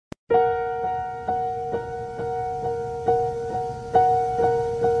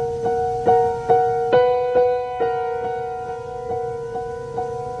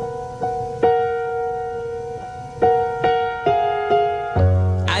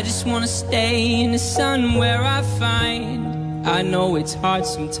I just wanna stay in the sun where I find. I know it's hard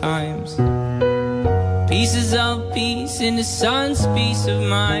sometimes. Pieces of peace in the sun's peace of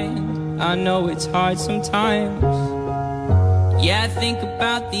mind. I know it's hard sometimes. Yeah, I think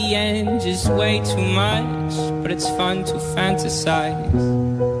about the end just way too much, but it's fun to fantasize.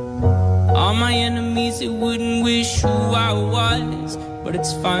 All my enemies, they wouldn't wish who I was, but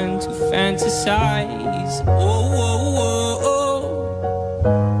it's fun to fantasize. Oh, oh, oh, oh.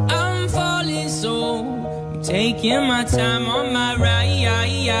 I'm falling so, I'm taking my time on my ride.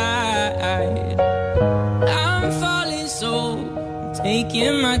 I'm falling so, I'm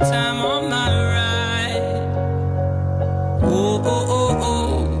taking my time on my ride. Oh, oh, oh,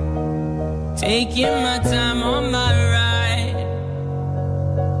 oh, taking my time on my ride.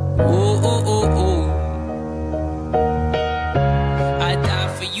 Oh, oh, oh, oh. I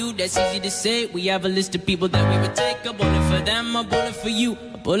die for you, that's easy to say. We have a list of people that we would take. A bullet for them, a bullet for you,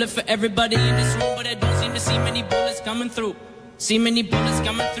 a bullet for everybody in this room. But I don't seem to see many bullets coming through. See many bullets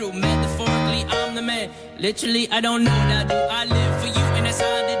coming through. Metaphorically, I'm the man. Literally, I don't know what I do. I live for you, and that's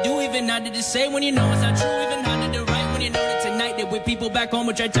hard to do. Even harder to say when you know it's not true. Even harder to write when you know that tonight that with people back home,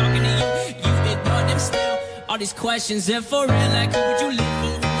 we try talking to you. You ignore them still. All these questions, they're for real. Like, who would you live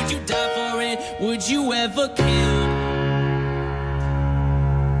for? Who would you die for? And would you ever kill?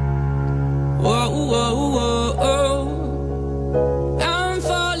 Whoa, whoa, whoa, oh. I'm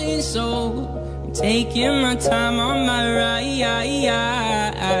falling so, I'm taking my time on my ride.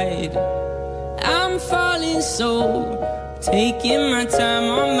 I'm falling so, I'm taking my time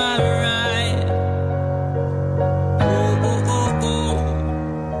on my ride. Oh, oh, oh,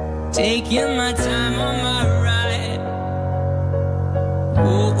 oh, taking my time on my ride.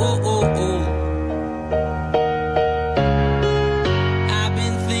 Oh, oh, oh, oh. I've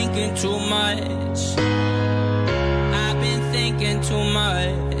been thinking too much. I've been thinking too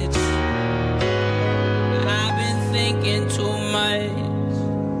much. I've been thinking too much.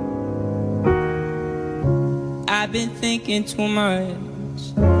 I've been thinking too much.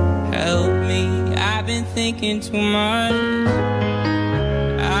 Help me. I've been thinking too much.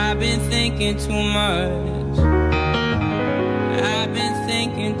 I've been thinking too much. I've been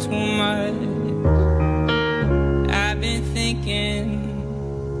thinking too much. I've been thinking.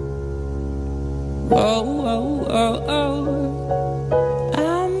 Oh, oh, oh, oh.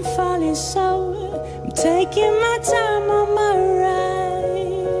 I'm falling so, I'm taking my time on my ride.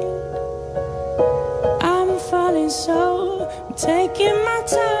 I'm falling so, I'm taking my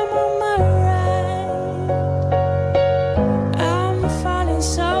time on my ride. I'm falling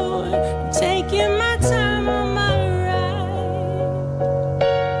so, I'm taking my time on my ride.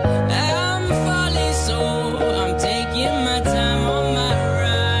 I'm falling so, I'm taking my time on my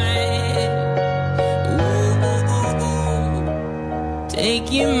ride. Ooh, ooh, ooh, ooh.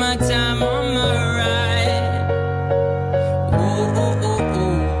 Taking my time on my ride.